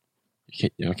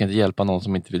jag kan inte hjälpa någon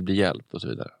som inte vill bli hjälpt och så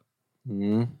vidare.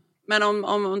 Men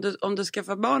om du ska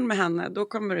få barn med henne, då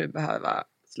kommer du behöva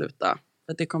sluta.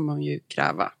 För det kommer hon ju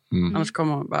kräva. Annars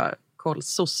kommer hon bara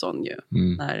kolsosson ju.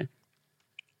 När...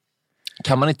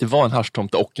 Kan man inte vara en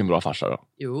haschtomte och en bra farsa då?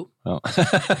 Jo. Ja.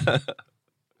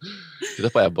 Titta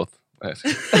på Ebbot.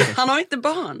 Han har inte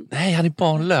barn. Nej, han är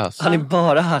barnlös. Han är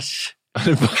bara hasch.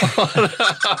 Han är bara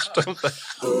haschtomte.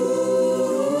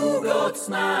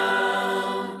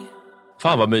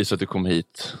 Fan vad mysigt att du kom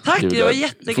hit. Tack, jag var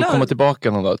jätteglad. Du får komma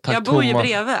tillbaka någon dag. Tack, jag bor ju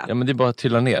bredvid. Ja, men det är bara att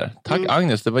trilla ner. Tack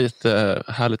Agnes, det var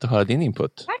jättehärligt att höra din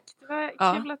input. Tack, det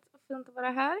var kul och fint att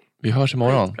vara här. Vi hörs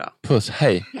imorgon. Puss,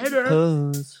 hej.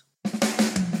 Puss.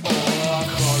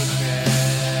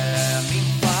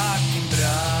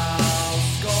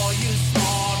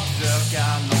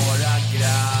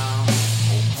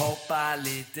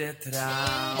 Lite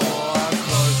tram och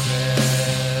Jorge,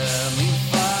 min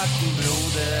fucking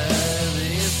broder.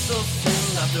 Det är så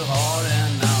synd att du har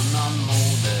en annan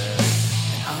moder.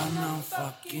 En annan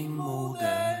fucking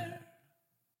moder.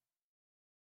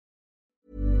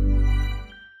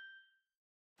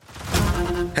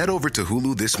 Head over to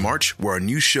Hulu this March, where our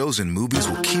new shows and movies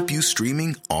will keep you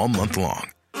streaming all month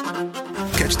long.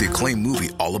 Catch the acclaimed movie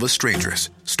All of Us Strangers,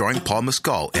 starring Paul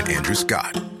Mescal and Andrew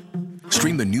Scott.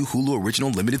 Stream the new Hulu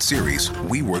Original Limited series,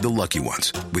 We Were the Lucky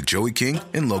Ones, with Joey King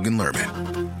and Logan Lerman.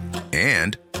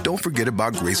 And don't forget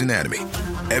about Grey's Anatomy.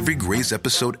 Every Grey's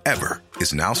episode ever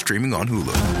is now streaming on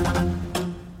Hulu.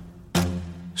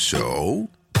 So,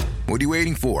 what are you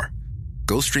waiting for?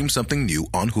 Go stream something new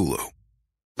on Hulu.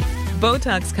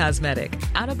 Botox Cosmetic,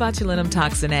 out of botulinum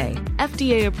toxin A,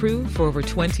 FDA approved for over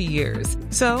 20 years.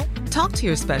 So, talk to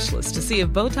your specialist to see if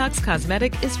Botox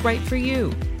Cosmetic is right for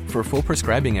you. For full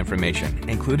prescribing information,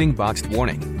 including boxed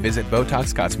warning, visit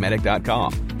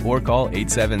BotoxCosmetic.com or call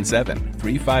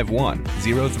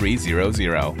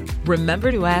 877-351-0300.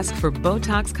 Remember to ask for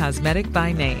Botox Cosmetic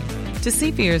by name. To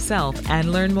see for yourself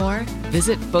and learn more,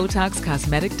 visit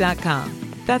BotoxCosmetic.com.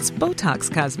 That's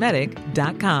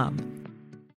BotoxCosmetic.com.